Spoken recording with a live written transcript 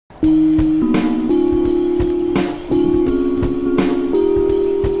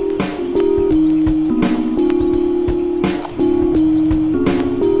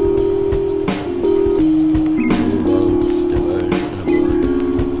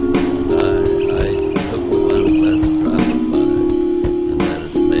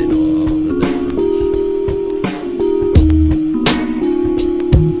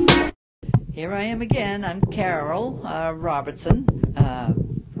Carol Robertson,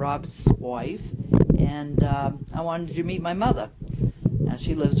 Rob's wife, and I wanted you to meet my mother.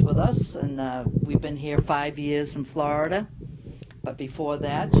 She lives with us, and we've been here 5 years in Florida. But before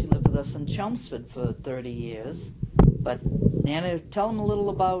that, she lived with us in Chelmsford for 30 years. But Nana, tell them a little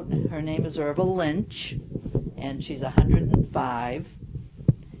about, her name is Myrtle Lynch, and she's 105.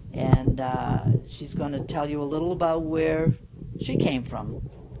 And she's going to tell you a little about where she came from.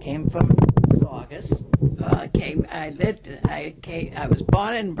 Came from Saugus. I was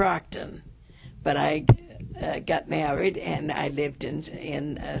born in Brockton, but I got married and I lived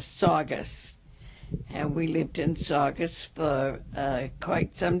in Saugus. And we lived in Saugus for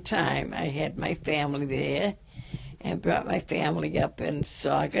quite some time. I had my family there and brought my family up in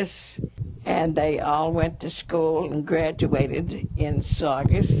Saugus. And they all went to school and graduated in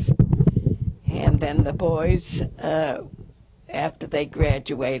Saugus. And then the boys, after they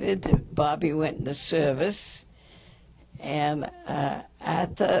graduated, Bobby went in the service. And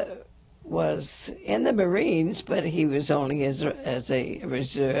Arthur was in the Marines, but he was only as a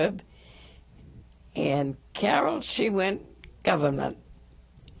reserve. And Carol, she went government,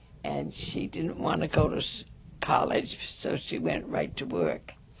 and she didn't want to go to college, so she went right to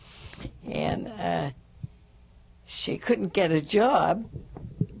work. And she couldn't get a job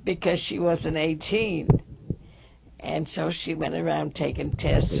because she wasn't 18. And so she went around taking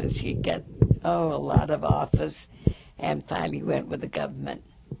tests, and she got, a lot of offers, and finally went with the government.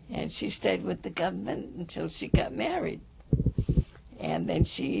 And she stayed with the government until she got married. And then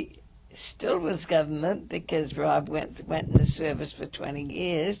she still was government because Rob went in the service for 20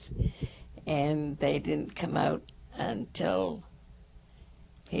 years, and they didn't come out until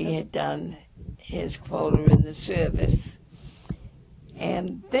he had done his quota in the service.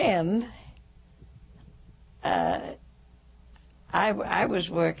 And then I was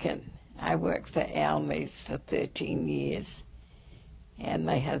working. I worked for Almay's for 13 years, and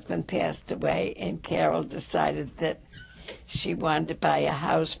my husband passed away, and Carol decided that she wanted to buy a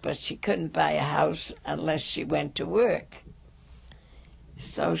house, but she couldn't buy a house unless she went to work.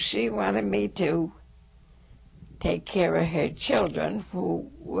 So she wanted me to take care of her children, who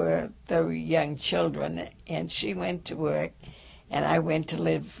were very young children, and she went to work, and I went to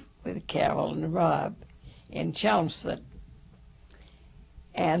live with Carol and Rob in Chelmsford.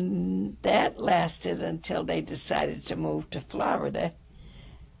 And that lasted until they decided to move to Florida,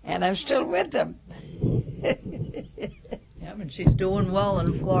 and I'm still with them. Yeah, and she's doing well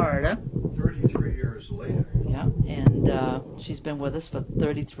in Florida. 33 years later. Yeah, and she's been with us for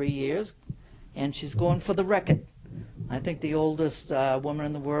 33 years, and she's going for the record. I think the oldest woman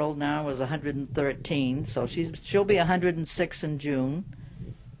in the world now is 113, so she'll be 106 in June.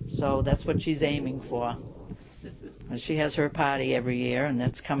 So that's what she's aiming for. And she has her party every year, and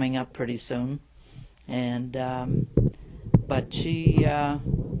that's coming up pretty soon. And but she's.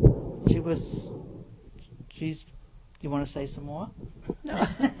 You want to say some more? No. I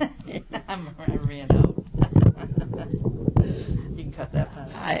ran out. You can cut that part.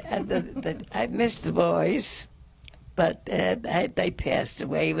 I miss the boys, but they passed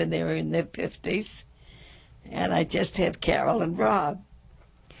away when they were in their 50s. And I just have Carol and Rob.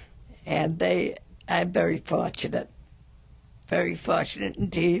 And I'm very fortunate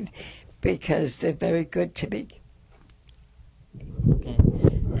indeed, because they're very good to me. Okay.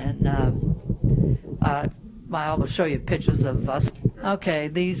 And I'll show you pictures of us. Okay,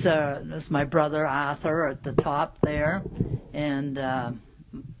 this is my brother Arthur at the top there, and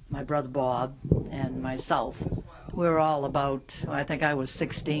my brother Bob and myself. We're all about, I think I was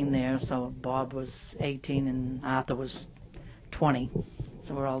 16 there, so Bob was 18 and Arthur was 20.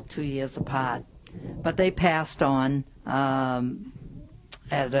 So we're all 2 years apart. But they passed on at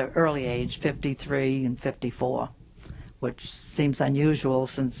an early age, 53 and 54, which seems unusual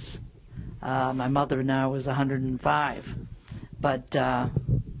since my mother now is 105. But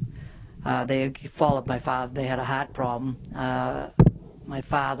they followed my father. They had a heart problem. My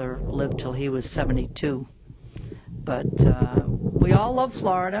father lived till he was 72. But we all love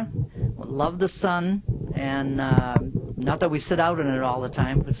Florida, love the sun, and not that we sit out in it all the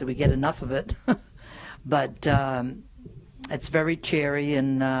time because we get enough of it, but it's very cheery,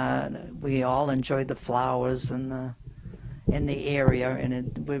 and we all enjoy the flowers and in the area,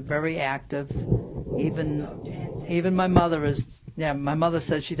 and we're very active. Even my mother is. Yeah, my mother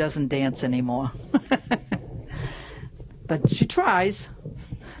says she doesn't dance anymore, but she tries.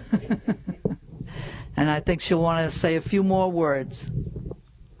 And I think she'll want to say a few more words.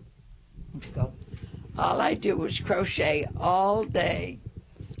 Go. All I do is crochet all day,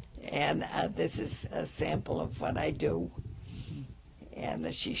 and this is a sample of what I do.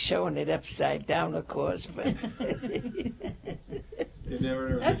 And she's showing it upside down, of course, but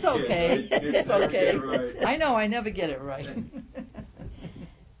That's okay. It's okay. Right. I know I never get it right.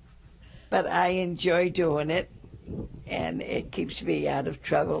 but I enjoy doing it, and it keeps me out of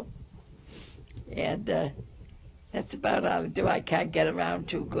trouble. And that's about all I do. I can't get around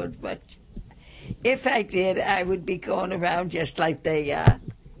too good, but if I did, I would be going around just like they are.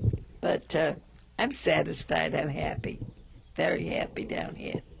 But I'm satisfied. I'm happy. Very happy down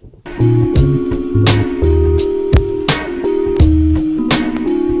here.